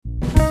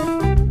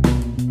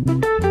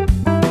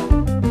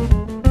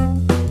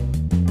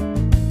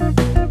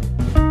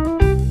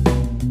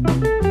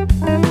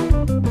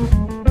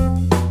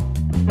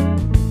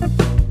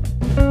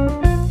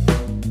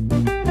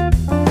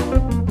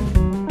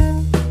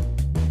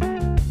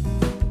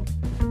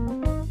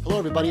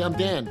everybody. I'm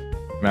Dan.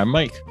 And I'm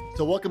Mike.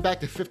 So welcome back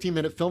to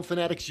 15-Minute Film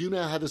Fanatics. You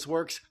know how this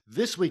works.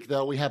 This week,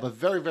 though, we have a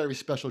very, very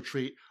special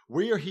treat.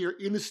 We are here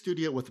in the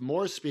studio with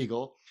Maura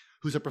Spiegel,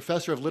 who's a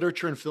professor of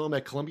literature and film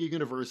at Columbia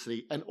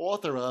University and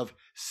author of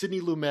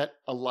Sidney Lumet,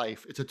 A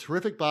Life. It's a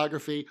terrific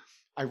biography.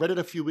 I read it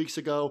a few weeks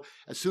ago.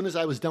 As soon as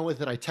I was done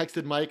with it, I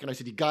texted Mike and I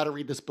said, you got to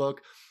read this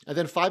book. And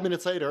then 5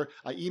 minutes later,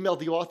 I emailed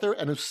the author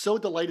and I'm so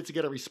delighted to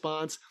get a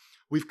response.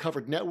 We've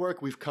covered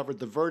Network, we've covered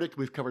The Verdict,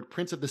 we've covered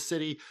Prince of the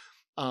City.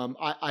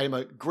 I am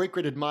a great,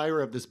 great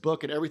admirer of this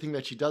book and everything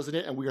that she does in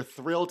it. And we are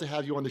thrilled to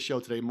have you on the show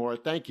today, Maura.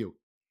 Thank you.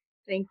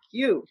 Thank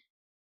you.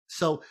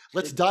 So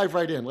let's dive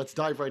right in.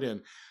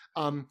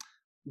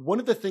 One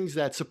of the things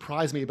that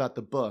surprised me about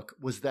the book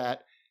was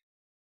that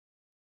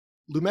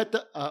Lumet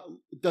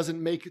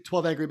doesn't make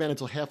 12 Angry Men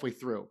until halfway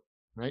through,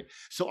 right?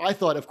 So I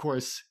thought, of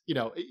course,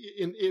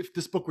 if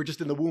this book were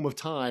just in the womb of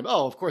time,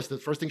 of course, the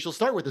first thing she'll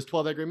start with is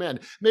 12 Angry Men.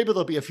 Maybe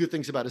there'll be a few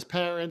things about his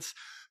parents,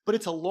 but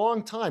it's a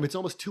long time. It's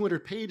almost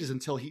 200 pages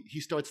until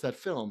he starts that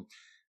film.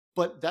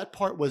 But that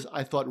part was,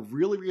 I thought,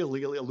 really,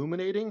 really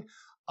illuminating.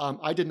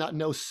 I did not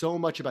know so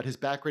much about his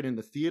background in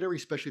the theater,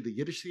 especially the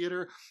Yiddish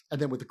theater, and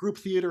then with the group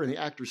theater and the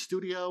Actors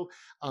Studio.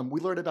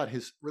 We learned about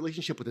his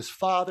relationship with his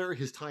father,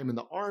 his time in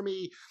the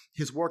army,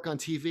 his work on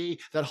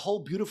TV, that whole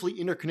beautifully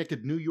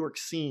interconnected New York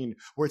scene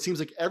where it seems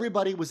like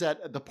everybody was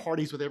at the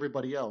parties with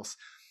everybody else.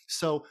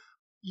 So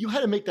you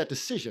had to make that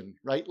decision,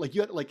 right? Like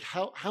you had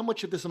how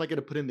much of this am I going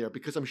to put in there?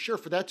 Because I'm sure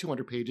for that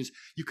 200 pages,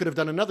 you could have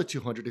done another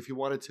 200 if you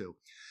wanted to.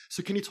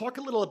 So can you talk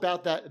a little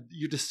about that,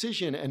 your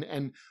decision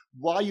and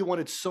why you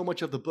wanted so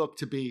much of the book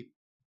to be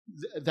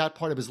that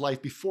part of his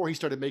life before he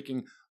started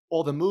making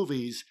all the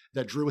movies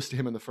that drew us to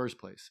him in the first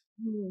place?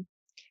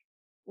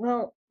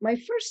 Well, my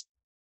first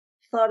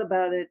thought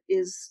about it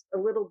is a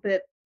little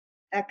bit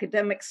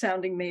academic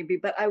sounding maybe,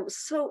 but I was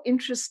so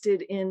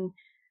interested in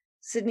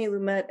Sidney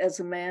Lumet as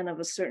a man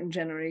of a certain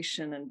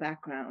generation and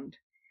background.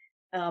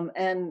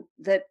 And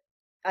that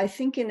I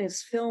think in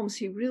his films,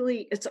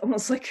 it's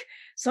almost like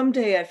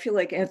someday I feel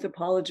like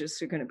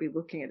anthropologists are going to be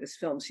looking at his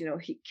films.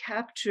 He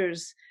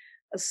captures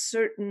a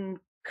certain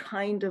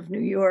kind of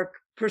New York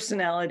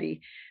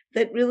personality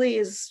that really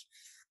is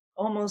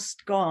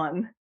almost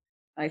gone,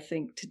 I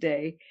think,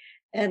 today.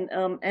 And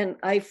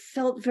I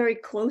felt very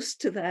close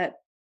to that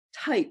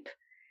type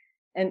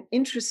and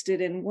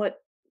interested in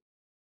what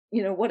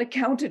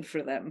accounted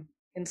for them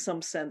in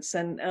some sense.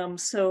 And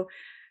so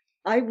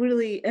I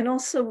really, and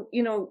also,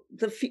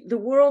 the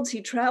worlds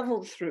he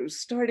traveled through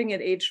starting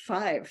at age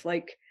 5,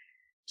 like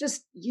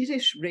just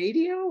Yiddish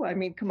radio. I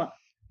mean, come on.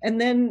 And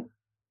then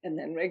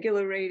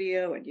regular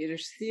radio and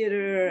Yiddish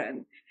theater.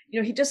 And,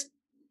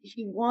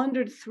 he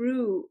wandered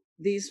through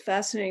these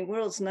fascinating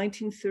worlds.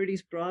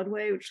 1930s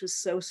Broadway, which was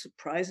so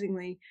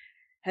surprisingly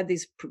had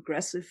these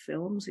progressive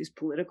films, these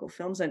political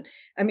films,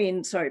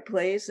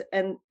 plays.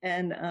 And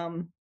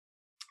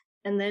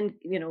then,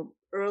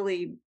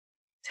 early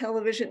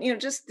television,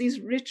 just these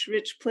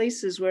rich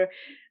places where,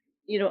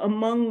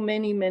 among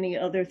many, many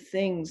other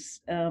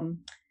things,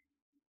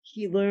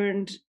 he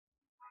learned,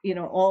 he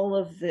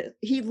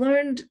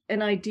learned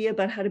an idea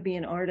about how to be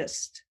an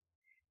artist.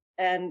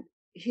 And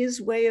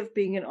his way of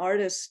being an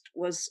artist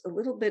was a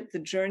little bit the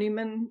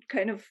journeyman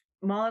kind of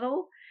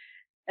model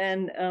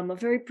and a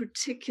very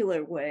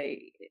particular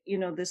way,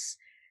 this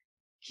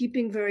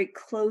keeping very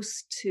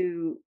close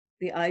to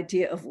the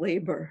idea of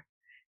labor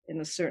in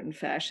a certain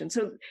fashion.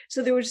 So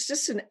there was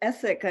just an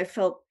ethic I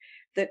felt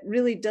that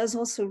really does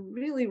also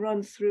really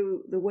run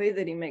through the way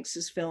that he makes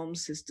his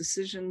films, his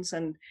decisions,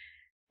 and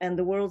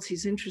the worlds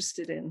he's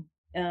interested in,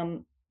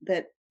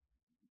 that,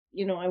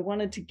 I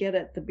wanted to get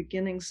at the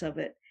beginnings of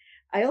it.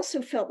 I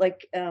also felt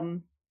like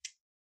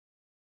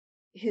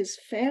his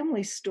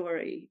family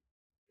story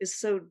is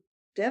so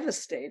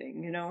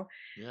devastating,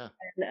 Yeah.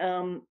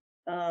 And,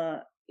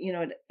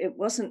 it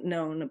wasn't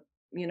known,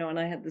 and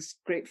I had this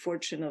great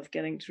fortune of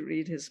getting to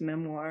read his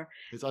memoir.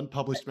 His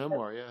unpublished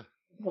memoir, yeah.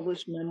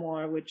 Published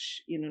memoir,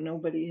 which,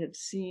 nobody had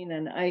seen.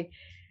 And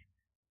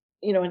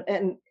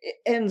and it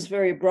ends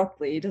very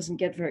abruptly. He doesn't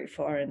get very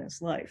far in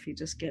his life. He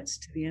just gets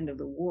to the end of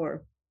the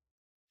war.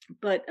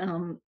 But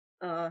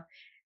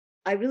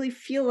I really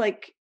feel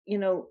like,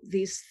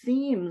 these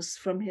themes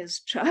from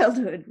his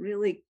childhood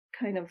really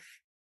kind of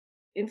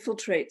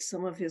infiltrate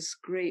some of his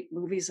great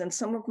movies and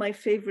some of my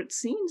favorite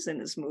scenes in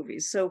his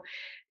movies. So,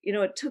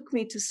 it took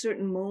me to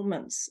certain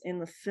moments in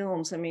the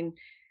films. I mean,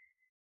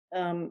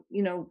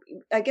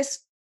 I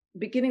guess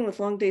beginning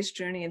with Long Day's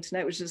Journey and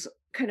Tonight, which is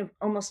kind of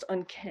almost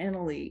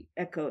uncannily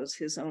echoes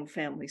his own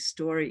family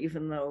story,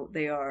 even though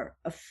they are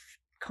a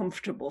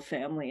comfortable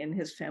family and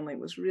his family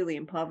was really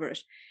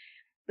impoverished.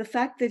 The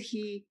fact that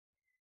he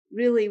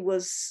really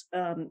was,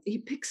 he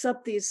picks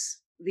up these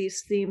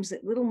themes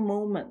at little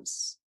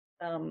moments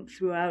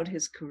throughout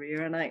his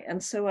career.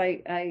 And so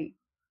I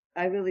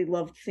really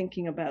loved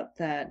thinking about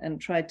that and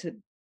tried to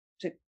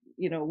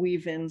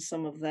weave in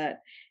some of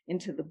that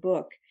into the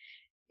book.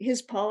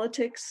 His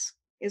politics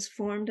is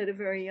formed at a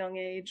very young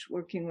age,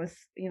 working with,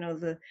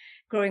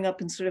 growing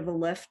up in sort of a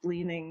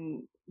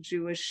left-leaning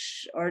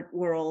Jewish art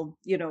world,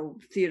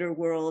 theater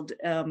world.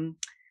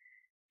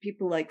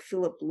 People like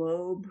Philip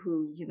Loeb,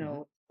 who,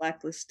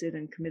 blacklisted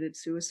and committed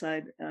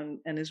suicide,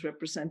 and is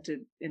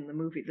represented in the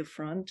movie The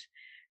Front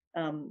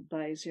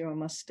by Zero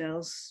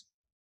Mostel's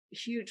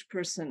huge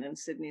person in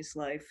Sidney's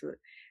life.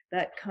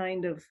 That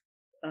kind of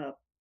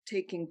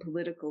taking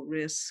political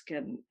risk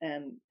and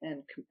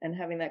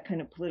having that kind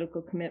of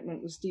political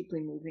commitment was deeply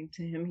moving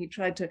to him. He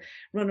tried to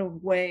run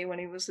away when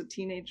he was a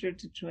teenager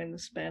to join the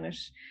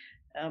Spanish,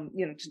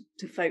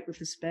 to fight with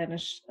the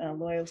Spanish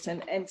loyalists,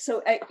 and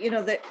so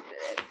that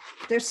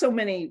there's so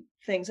many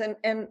things,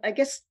 and I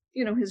guess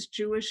his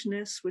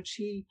Jewishness, which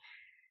he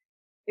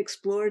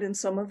explored in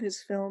some of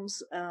his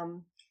films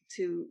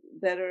to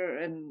better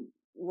and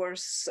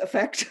worse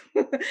effect.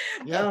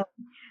 Yeah.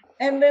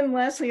 And then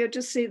lastly, I'd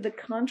just say the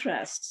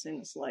contrasts in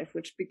his life,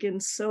 which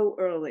begin so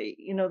early,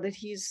 that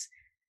he's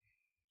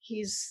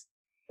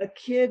a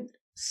kid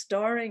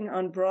starring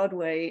on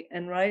Broadway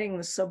and riding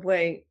the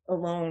subway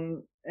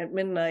alone at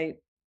midnight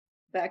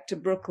back to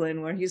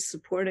Brooklyn, where he's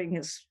supporting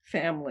his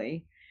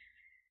family.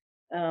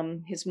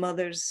 His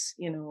mother's,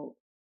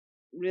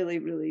 really,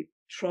 really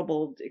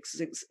troubled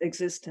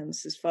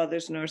existence, his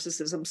father's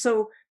narcissism.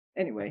 So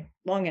anyway,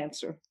 long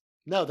answer.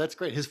 No, that's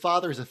great. His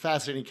father is a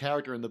fascinating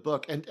character in the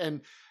book.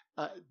 And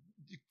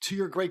to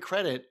your great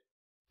credit,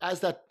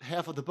 as that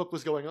half of the book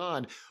was going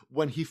on,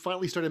 when he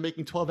finally started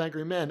making 12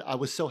 Angry Men, I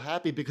was so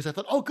happy because I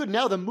thought, oh, good,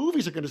 now the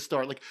movies are going to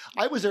start. Like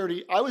I was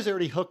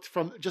already hooked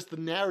from just the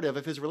narrative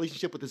of his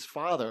relationship with his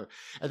father,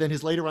 and then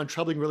his later on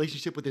troubling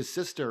relationship with his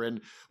sister, and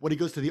when he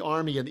goes to the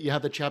army, and you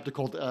have the chapter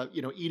called,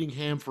 Eating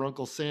Ham for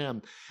Uncle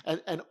Sam,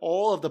 and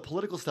all of the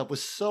political stuff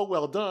was so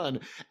well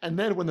done. And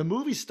then when the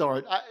movies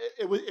start,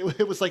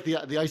 it was like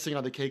the icing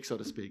on the cake, so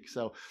to speak.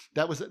 So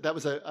that was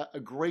a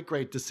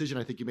great decision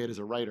I think you made as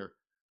a writer.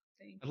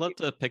 I'd love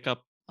to pick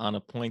up on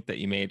a point that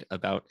you made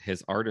about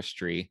his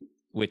artistry,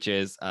 which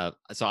is,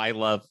 so I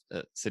love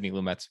Sidney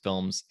Lumet's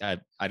films. I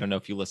don't know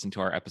if you listened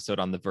to our episode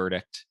on The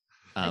Verdict,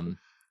 and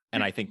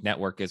I think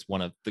Network is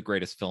one of the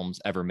greatest films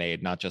ever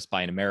made, not just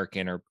by an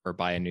American or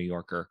by a New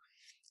Yorker.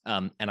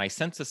 And I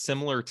sense a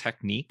similar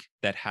technique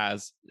that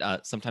has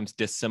sometimes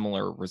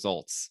dissimilar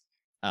results.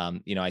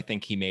 I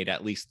think he made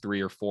at least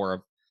 3 or 4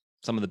 of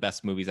some of the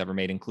best movies ever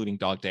made, including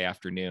Dog Day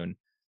Afternoon.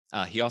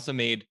 He also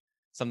made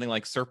something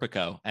like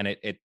Serpico, and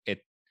it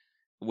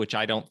which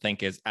I don't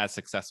think is as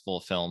successful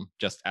a film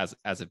just as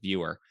a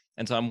viewer.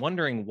 And so I'm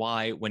wondering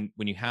why, when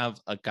you have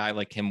a guy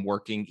like him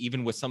working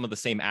even with some of the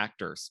same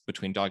actors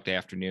between Dog Day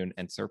Afternoon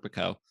and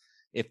Serpico,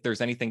 if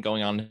there's anything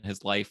going on in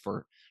his life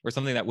or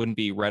something that wouldn't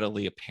be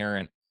readily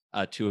apparent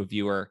to a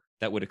viewer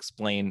that would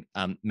explain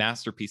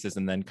masterpieces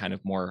and then kind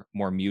of more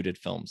muted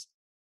films.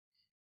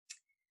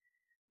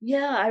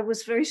 Yeah, I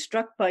was very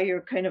struck by your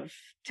kind of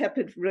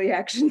tepid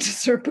reaction to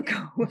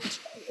Serpico, which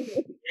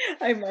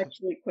I'm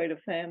actually quite a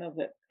fan of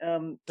it.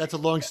 That's a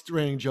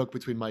long-running joke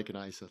between Mike and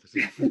I. So,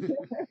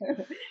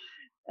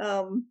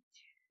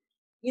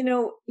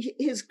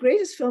 his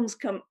greatest films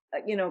come,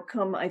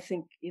 I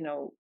think,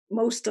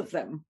 most of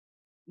them,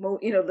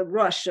 the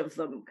rush of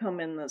them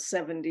come in the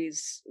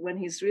 70s when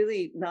he's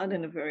really not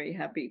in a very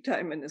happy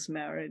time in his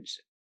marriage,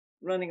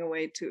 running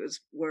away to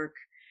his work,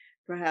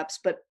 perhaps.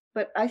 But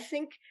I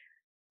think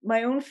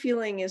my own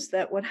feeling is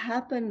that what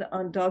happened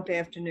on Dog Day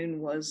Afternoon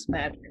was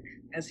magic,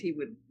 as he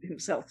would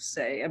himself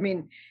say. I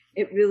mean,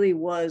 it really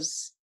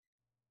was,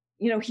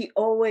 he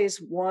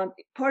always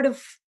part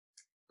of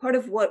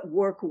what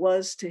work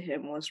was to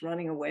him was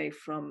running away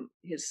from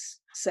his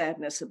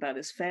sadness about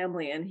his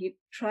family. And he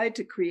tried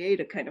to create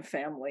a kind of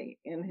family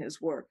in his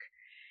work,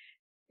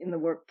 in the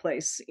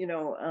workplace,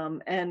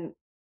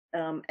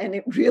 and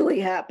it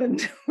really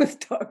happened with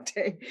Dog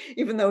Day,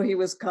 even though he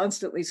was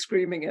constantly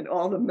screaming at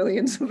all the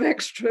millions of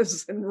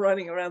extras and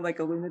running around like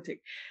a lunatic.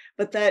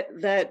 But that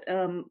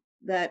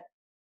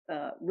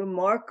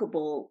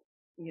remarkable,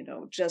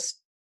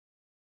 just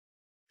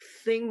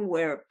thing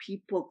where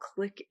people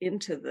click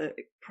into the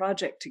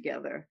project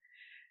together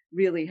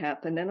really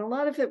happened. And a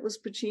lot of it was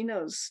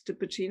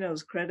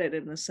Pacino's credit,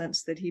 in the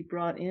sense that he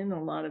brought in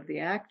a lot of the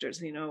actors,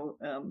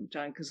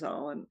 John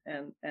Cazale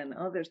and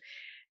others.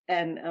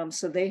 And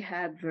so they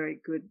had very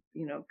good,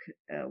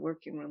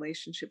 working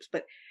relationships.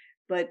 But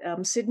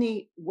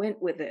Sidney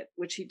went with it,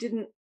 which he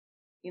didn't.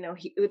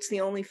 It's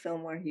the only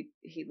film where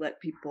he let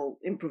people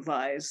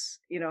improvise.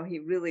 He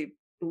really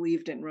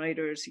believed in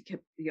writers.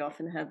 He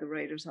often had the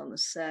writers on the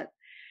set.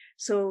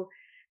 So,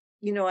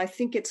 I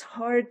think it's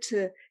hard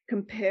to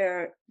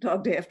compare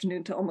Dog Day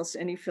Afternoon to almost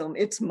any film.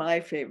 It's my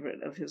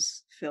favorite of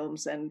his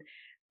films,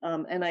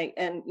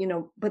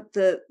 but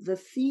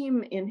the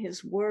theme in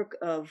his work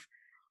of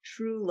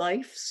true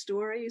life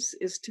stories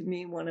is, to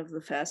me, one of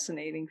the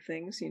fascinating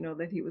things,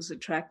 that he was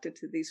attracted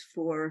to these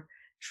 4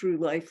 true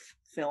life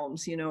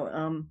films,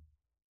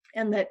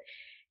 and that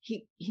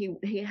he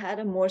had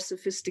a more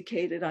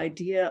sophisticated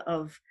idea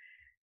of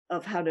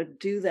how to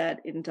do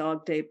that in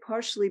Dog Day,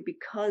 partially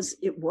because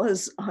it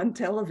was on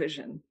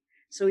television.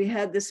 So he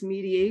had this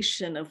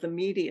mediation of the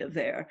media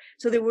there.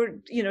 So there were,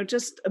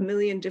 just a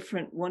million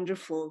different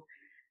wonderful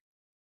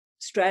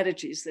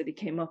strategies that he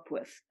came up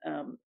with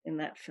in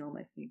that film,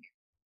 I think.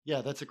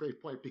 Yeah, that's a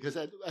great point, because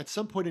at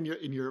some point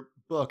in your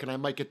book, and I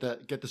might get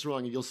this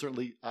wrong, and you'll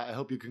certainly, I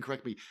hope you can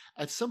correct me.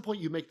 At some point,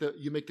 you make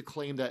the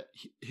claim that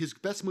his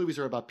best movies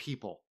are about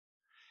people,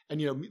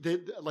 and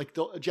like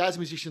the jazz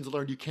musicians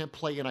learned, you can't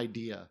play an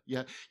idea,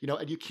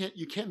 and you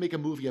can't make a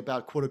movie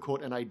about quote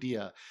unquote an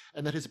idea,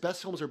 and that his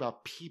best films are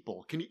about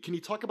people. Can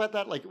you talk about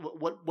that? Like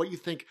what you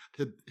think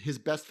his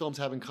best films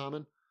have in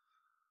common?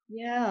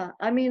 Yeah,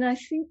 I mean, I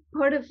think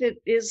part of it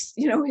is,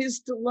 his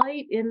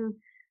delight in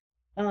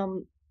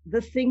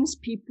the things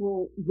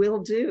people will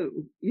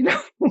do,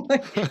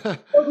 like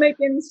don't make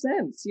any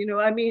sense.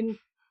 I mean,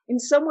 in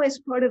some ways,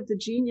 part of the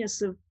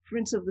genius of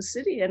Prince of the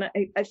City, and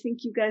I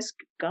think you guys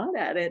got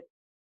at it,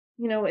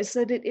 is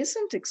that it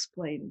isn't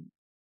explained.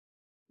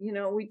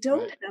 We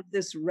don't Right. have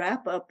this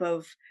wrap up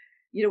of,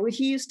 what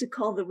he used to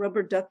call the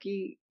rubber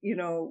ducky,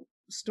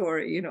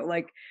 story,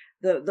 like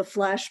the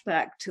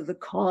flashback to the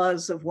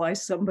cause of why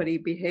somebody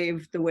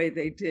behaved the way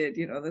they did,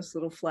 this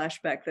little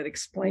flashback that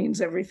explains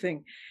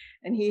everything.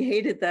 And he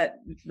hated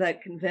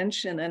that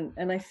convention.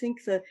 And I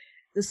think the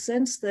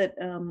sense that,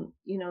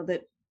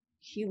 that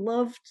he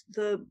loved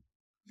the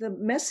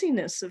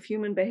messiness of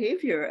human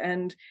behavior,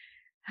 and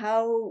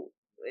how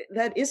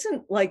that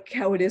isn't like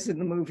how it is in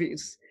the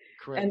movies.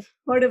 And Correct.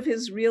 part of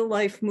his real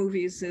life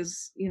movies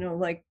is,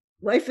 like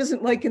life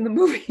isn't like in the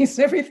movies.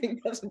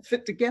 Everything doesn't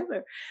fit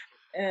together.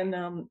 And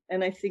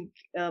I think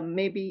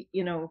maybe,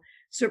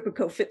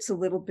 Serpico fits a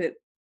little bit,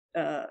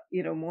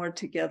 more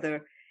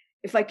together.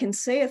 If I can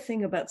say a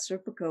thing about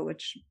Serpico,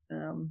 which,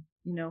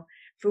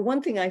 for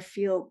one thing, I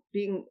feel,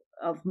 being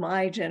of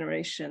my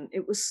generation,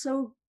 it was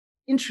so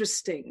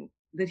interesting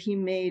that he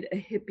made a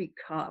hippie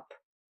cop,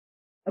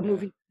 a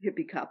movie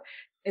hippie cop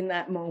in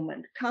that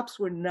moment. Cops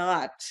were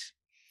not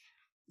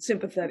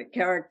sympathetic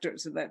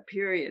characters in that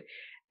period.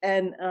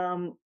 And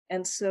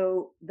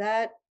so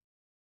that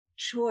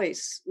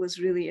choice was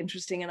really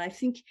interesting. And I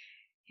think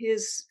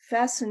his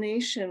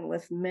fascination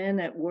with men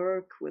at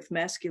work, with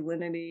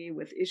masculinity,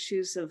 with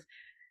issues of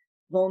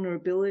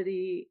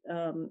vulnerability,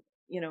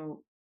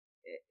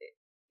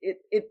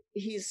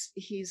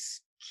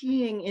 he's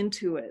keying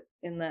into it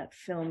in that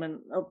film. And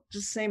I'll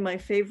just say my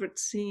favorite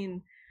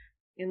scene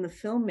in the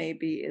film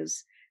maybe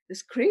is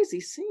this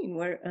crazy scene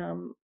where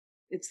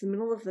it's the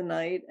middle of the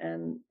night,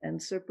 and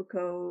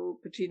Serpico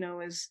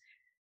Pacino is,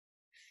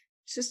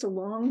 it's just a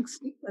long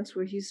sequence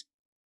where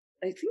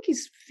I think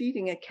he's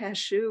feeding a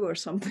cashew or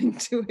something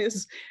to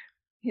his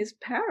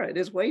parrot,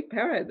 his white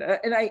parrot,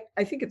 and I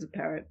think it's a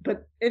parrot.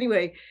 But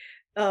anyway,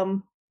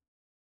 and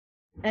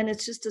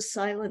it's just a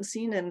silent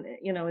scene, and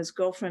his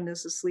girlfriend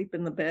is asleep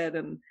in the bed,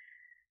 and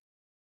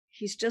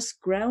he's just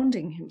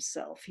grounding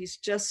himself. He's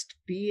just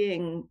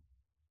being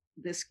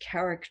this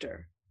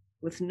character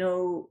with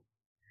no,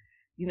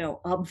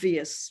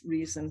 obvious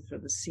reason for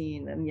the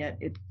scene, and yet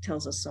it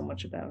tells us so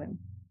much about him.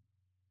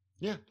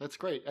 Yeah, that's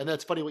great. And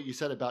that's funny what you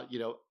said about,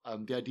 the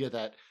idea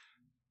that,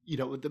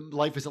 the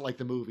life isn't like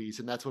the movies,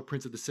 and that's what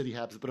Prince of the City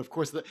happens. But of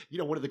course,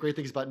 one of the great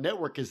things about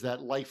network is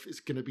that life is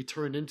going to be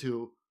turned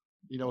into,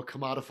 a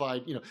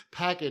commodified,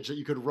 package that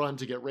you could run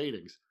to get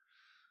ratings.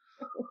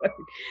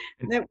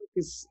 Network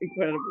is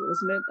incredible,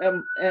 isn't it?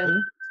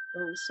 And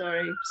oh,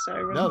 sorry,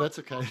 siren. No, that's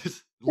okay.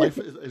 Life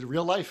is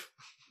real life.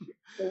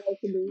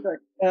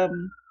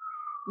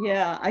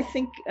 Yeah, I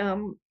think,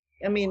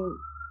 I mean,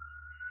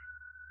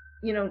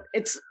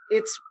 it's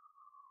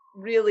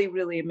really,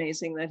 really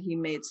amazing that he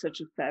made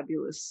such a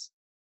fabulous,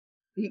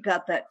 he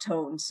got that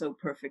tone so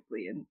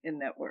perfectly in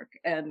Network.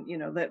 And,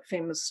 that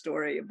famous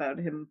story about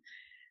him,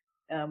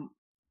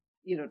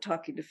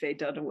 talking to Faye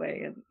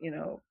Dunaway, and,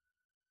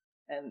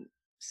 and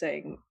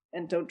saying,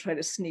 and don't try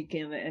to sneak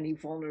in any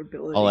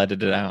vulnerability. I'll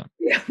edit it out.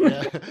 Yeah.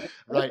 Yeah,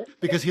 right.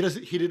 Because he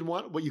didn't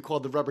want what you call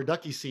the rubber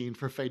ducky scene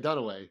for Faye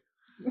Dunaway.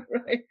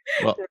 Right.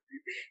 Well,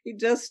 he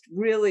just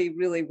really,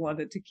 really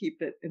wanted to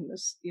keep it in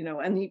this,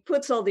 and he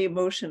puts all the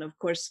emotion, of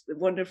course,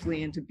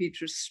 wonderfully into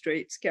Beatrice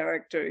Straight's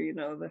character,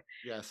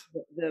 Yes.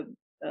 the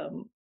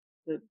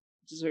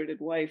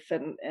deserted wife,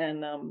 and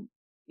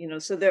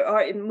so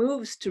it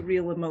moves to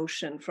real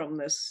emotion from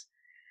this,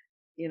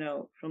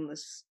 from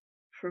this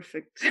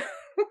perfect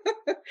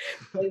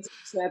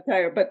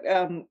satire. But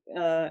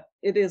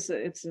it's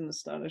an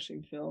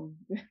astonishing film.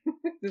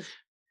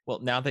 well,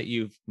 now that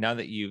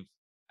you've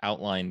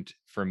outlined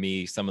for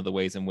me some of the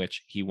ways in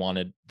which he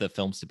wanted the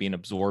films to be an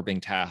absorbing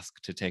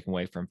task to take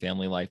away from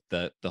family life,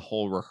 the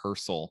whole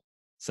rehearsal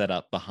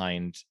setup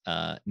behind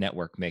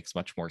Network makes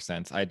much more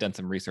sense. I had done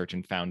some research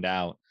and found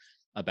out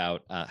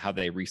about how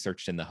they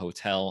researched in the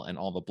hotel and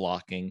all the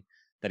blocking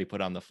that he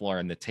put on the floor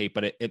and the tape,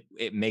 but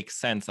it makes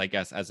sense, I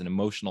guess, as an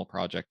emotional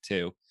project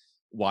too,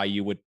 why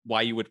you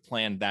would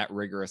plan that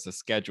rigorous a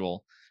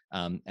schedule,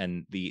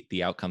 and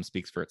the outcome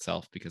speaks for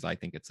itself, because I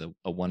think it's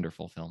a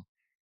wonderful film.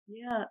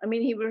 Yeah, I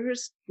mean, he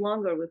rehearsed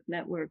longer with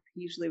Network.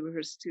 He usually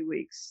rehearsed 2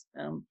 weeks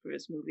for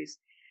his movies,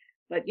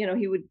 but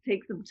he would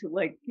take them to,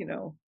 like,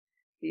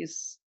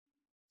 these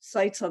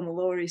sites on the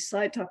Lower East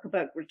Side talk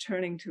about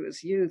returning to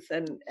his youth,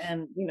 and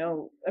you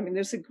know, I mean,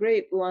 there's a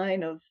great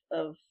line of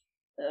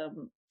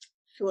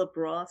Philip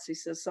Roth's. He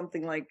says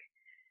something like,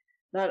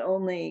 "Not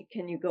only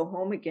can you go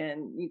home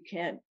again, you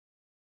can't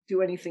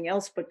do anything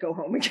else but go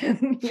home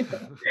again." You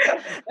know?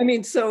 I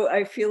mean, so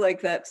I feel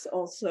like that's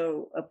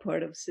also a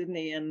part of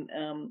Sidney,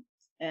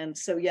 and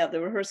so yeah, the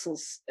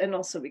rehearsals, and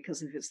also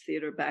because of his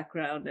theater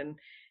background,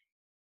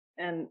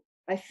 and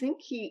I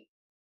think he,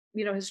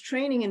 you know, his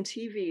training in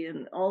TV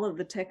and all of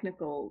the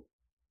technical,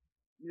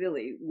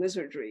 really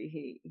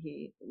wizardry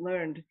he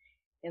learned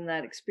in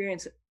that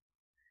experience.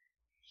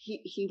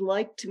 He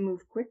liked to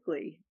move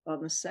quickly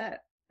on the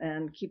set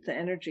and keep the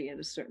energy at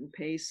a certain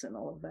pace and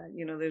all of that.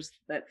 You know, there's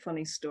that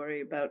funny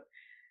story about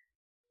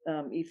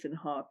Ethan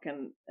Hawke,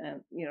 and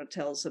you know,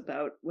 tells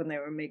about when they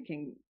were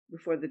making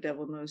Before the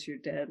Devil Knows You're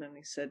Dead, and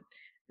he said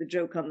the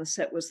joke on the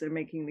set was they're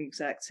making the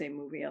exact same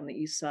movie on the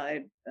East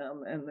Side,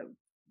 and the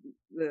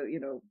you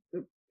know,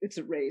 it's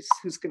a race,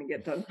 who's going to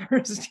get done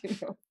first, you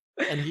know.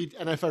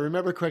 And if I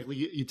remember correctly,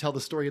 you tell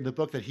the story in the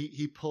book that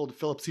he pulled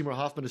Philip Seymour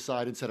Hoffman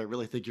aside and said, "I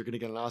really think you're going to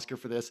get an Oscar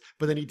for this."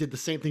 But then he did the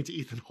same thing to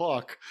Ethan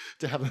Hawke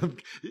to have him,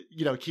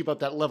 you know, keep up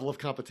that level of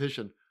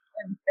competition.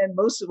 And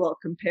most of all,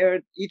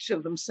 compared each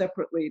of them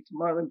separately to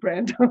Marlon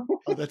Brando.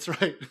 Oh, that's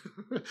right.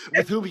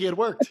 With whom he had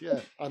worked,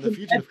 yeah, on The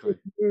Fugitive.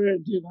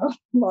 You know,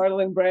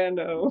 Marlon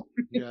Brando.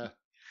 Yeah.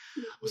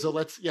 So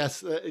that's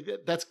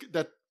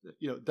that.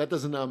 You know, that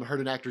doesn't hurt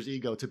an actor's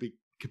ego to be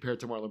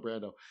compared to Marlon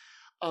Brando.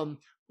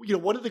 You know,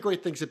 one of the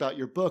great things about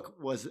your book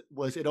was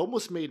it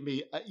almost made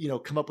me, you know,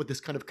 come up with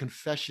this kind of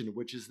confession,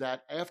 which is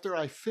that after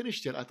I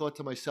finished it, I thought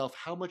to myself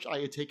how much I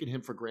had taken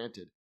him for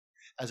granted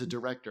as a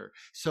director.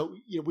 So,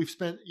 you know, we've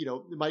spent, you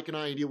know, Mike and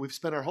I and you, we've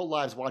spent our whole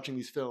lives watching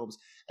these films.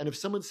 And if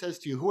someone says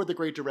to you, who are the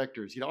great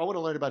directors? You know, I want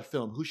to learn about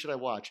film. Who should I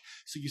watch?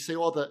 So you say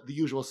all the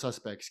usual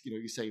suspects. You know,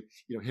 you say,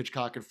 you know,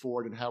 Hitchcock and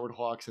Ford and Howard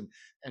Hawks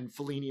and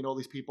Fellini and all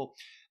these people.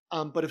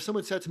 But if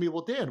someone said to me,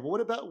 well, Dan,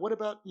 well, what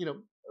about, you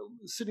know,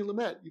 Sidney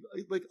Lumet?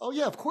 Like, oh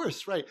yeah, of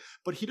course, right.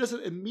 But he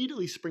doesn't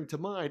immediately spring to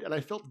mind, and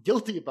I felt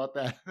guilty about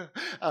that.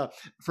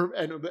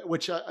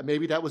 Which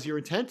maybe that was your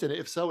intent, and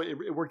if so,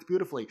 it worked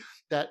beautifully.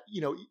 That,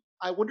 you know,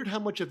 I wondered how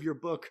much of your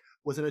book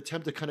was an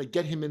attempt to kind of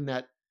get him in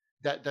that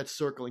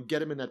circle and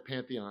get him in that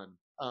pantheon,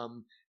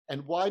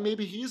 and why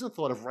maybe he isn't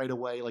thought of right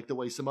away, like the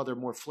way some other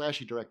more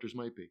flashy directors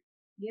might be.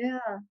 Yeah,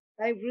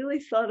 I really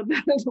thought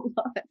about it a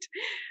lot,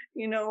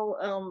 you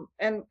know,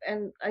 and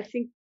I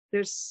think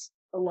there's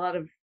a lot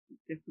of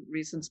different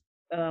reasons.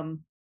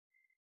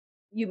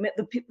 You met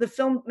the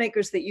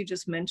filmmakers that you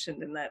just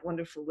mentioned in that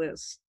wonderful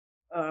list,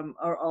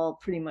 are all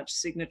pretty much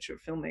signature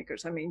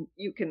filmmakers. I mean,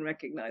 you can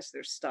recognize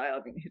their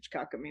style. I mean,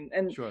 Hitchcock. I mean,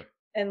 and Sure.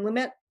 and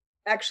Lumet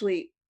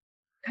actually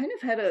kind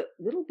of had a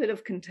little bit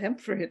of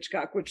contempt for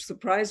Hitchcock, which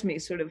surprised me.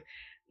 Sort of,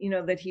 you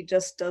know, that he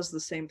just does the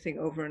same thing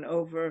over and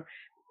over.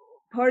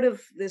 Part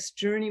of this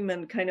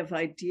journeyman kind of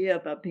idea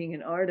about being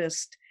an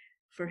artist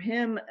for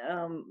him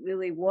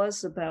really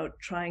was about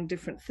trying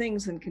different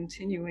things and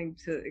continuing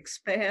to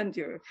expand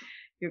your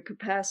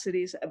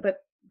capacities.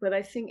 But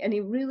I think, and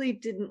he really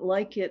didn't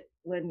like it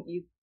when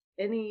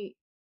any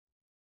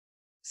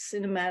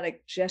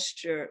cinematic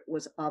gesture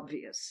was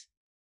obvious.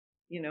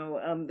 You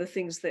know, the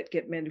things that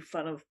get made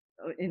fun of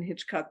in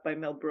Hitchcock by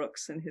Mel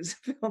Brooks and his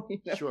film, you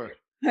know, Sure.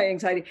 High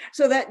Anxiety.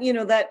 So that, you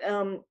know, that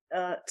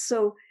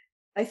so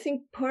I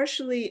think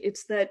partially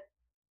it's that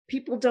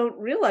people don't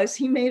realize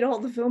he made all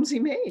the films he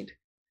made.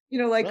 You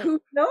know, like, right. Who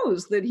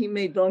knows that he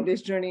made Long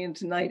Day's Journey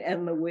into Night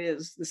and The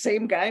Wiz? The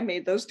same guy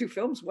made those two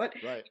films. What?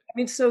 Right. I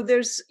mean, so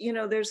there's, you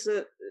know,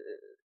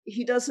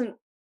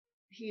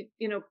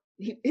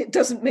 it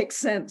doesn't make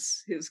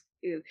sense.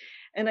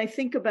 And I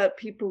think about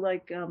people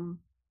like,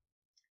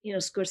 you know,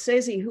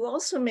 Scorsese, who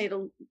also made a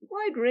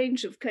wide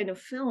range of kind of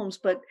films,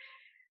 but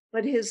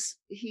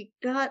he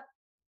got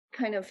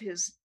kind of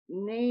his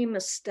name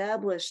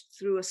established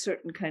through a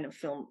certain kind of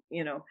film,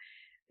 you know.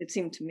 It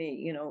seemed to me,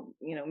 you know,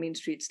 Mean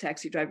Streets,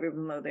 Taxi Driver,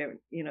 even though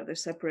they're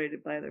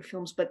separated by other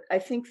films. But I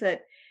think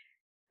that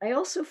I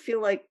also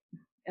feel like,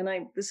 and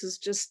this is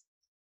just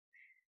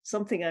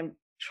something I'm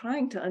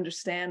trying to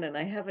understand, and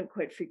I haven't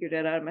quite figured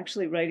it out. I'm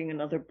actually writing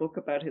another book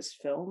about his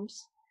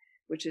films,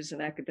 which is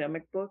an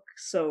academic book.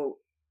 So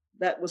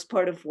that was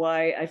part of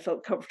why I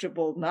felt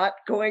comfortable not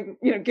going,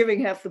 you know,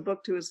 giving half the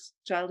book to his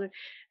childhood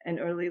and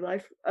early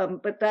life.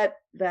 But that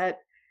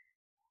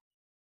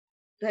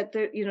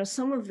there, you know,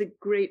 some of the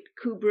great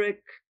Kubrick,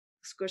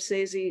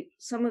 Scorsese,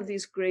 some of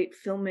these great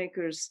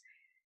filmmakers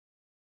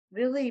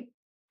really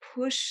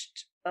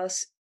pushed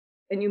us,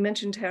 and you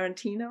mentioned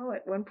Tarantino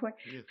at one point,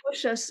 yeah.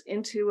 Push us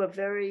into a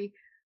very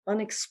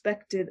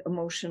unexpected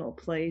emotional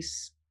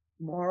place,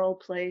 moral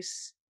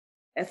place,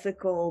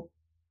 ethical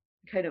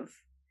kind of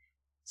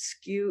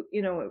skew,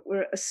 you know,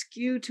 we're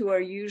askew to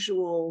our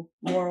usual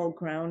moral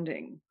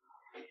grounding.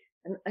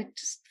 And I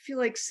just feel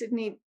like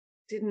Sidney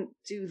didn't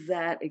do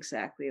that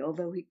exactly,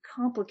 although he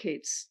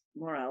complicates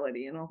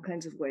morality in all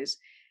kinds of ways.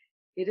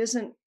 It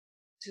isn't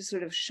to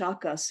sort of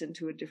shock us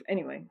into a different,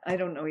 anyway, I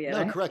don't know yet.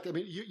 No, correct. I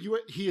mean,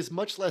 he is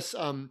much less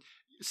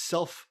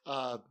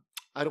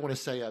I don't want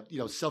to say,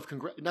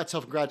 not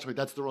self-congratulate,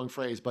 that's the wrong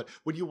phrase, but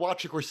when you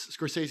watch a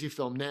Scorsese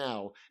film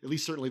now, at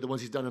least certainly the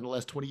ones he's done in the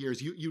last 20 years,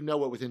 you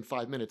know it within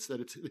 5 minutes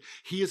that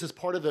he is as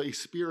part of the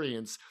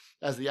experience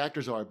as the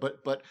actors are,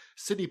 but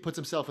Sidney puts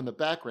himself in the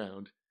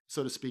background,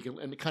 so to speak,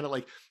 and kind of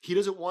like, he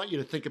doesn't want you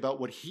to think about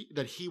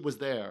that he was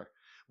there.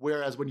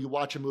 Whereas when you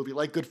watch a movie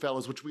like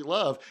Goodfellas, which we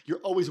love, you're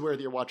always aware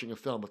that you're watching a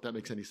film, if that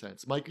makes any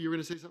sense. Mike, you were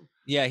going to say something?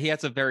 Yeah, he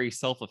has a very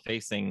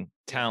self-effacing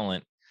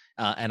talent.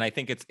 And I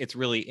think it's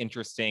really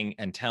interesting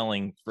and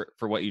telling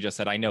for what you just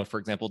said. I know, for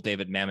example,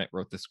 David Mamet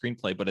wrote the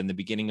screenplay, but in the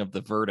beginning of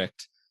The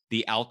Verdict,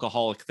 the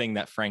alcoholic thing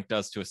that Frank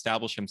does to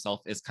establish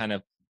himself is kind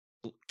of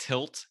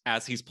tilt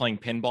as he's playing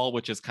pinball,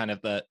 which is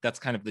that's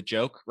kind of the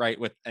joke, right?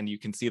 And you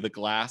can see the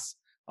glass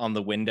on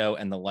the window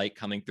and the light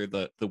coming through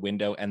the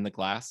window and the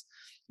glass,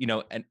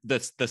 and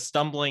the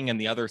stumbling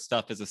and the other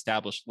stuff is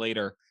established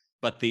later.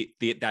 But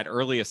that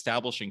early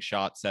establishing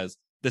shot says,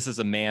 this is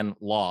a man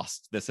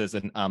lost. This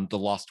isn't The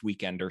Lost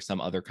Weekend or some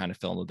other kind of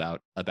film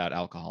about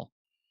alcohol.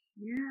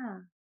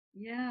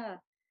 Yeah.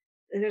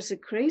 There's a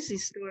crazy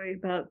story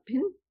about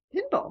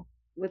pinball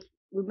with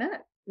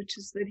Lumet, which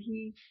is that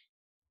he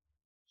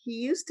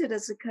used it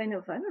as a kind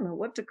of, I don't know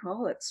what to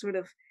call it, sort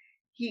of,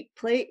 he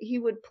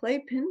would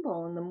play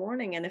pinball in the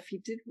morning, and if he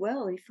did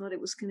well, he thought it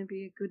was going to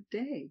be a good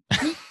day.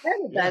 He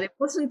said that it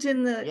wasn't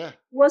in the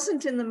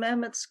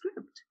Mamet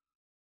script.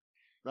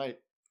 Right.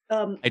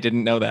 I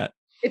didn't know that.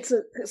 It's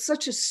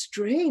such a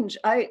strange.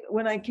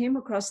 When I came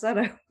across that,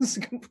 I was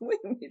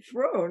completely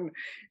thrown.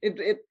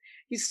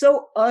 He's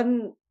so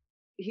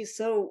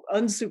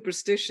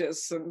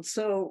unsuperstitious, and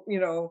so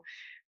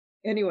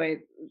Anyway,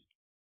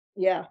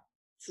 yeah,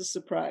 it's a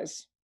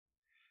surprise.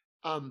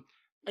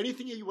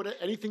 Anything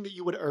that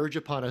you would urge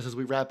upon us as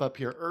we wrap up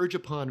here? Urge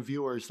upon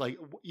viewers, like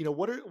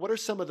what are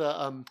some of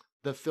the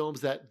films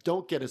that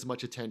don't get as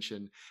much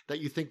attention that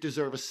you think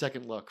deserve a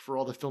second look for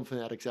all the film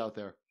fanatics out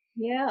there?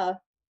 Yeah.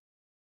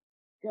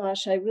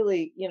 Gosh, I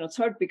really, it's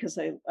hard because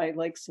I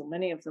like so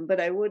many of them, but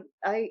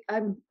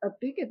I'm a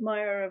big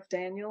admirer of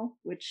Daniel,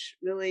 which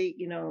really,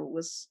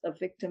 was a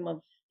victim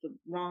of the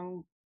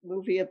wrong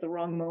movie at the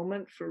wrong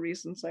moment for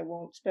reasons I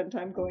won't spend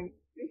time going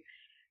into.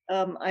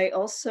 I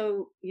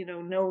also,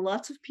 know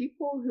lots of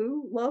people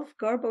who love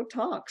Garbo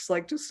Talks,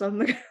 like just on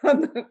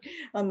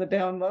the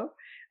down low.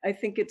 I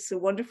think it's a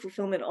wonderful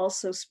film. It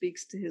also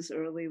speaks to his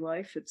early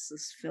life. It's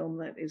this film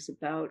that is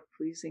about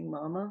pleasing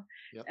mama.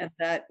 Yep. And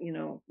that,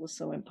 was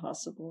so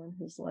impossible in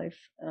his life.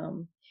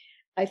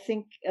 I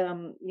think,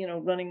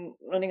 Running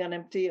on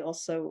Empty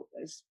also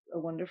is a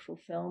wonderful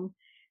film.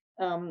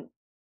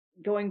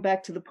 Going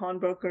Back to the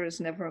Pawnbroker is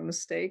never a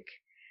mistake.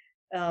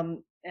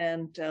 And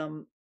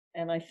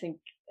I think,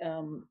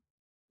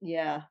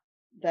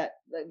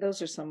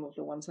 those are some of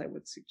the ones I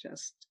would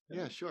suggest.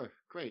 Yeah, sure.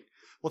 Great.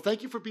 Well,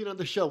 thank you for being on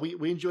the show.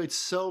 We enjoyed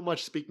so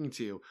much speaking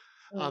to you.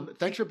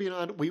 Thanks for being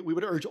on. We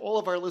would urge all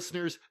of our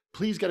listeners,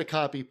 please get a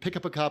copy, pick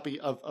up a copy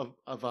of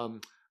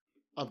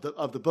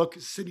the book,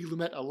 Sidney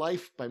Lumet, A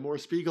Life by Maura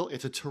Spiegel.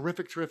 It's a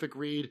terrific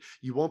read.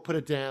 You won't put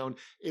it down.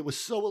 It was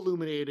so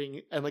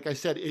illuminating. And like I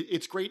said,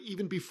 it's great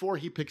even before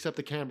he picks up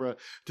the camera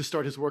to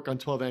start his work on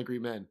 12 Angry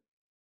Men.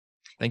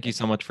 Thank you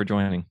so much for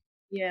joining.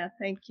 Yeah,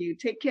 thank you.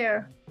 Take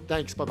care.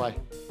 Thanks. Bye-bye.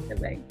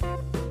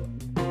 Bye-bye.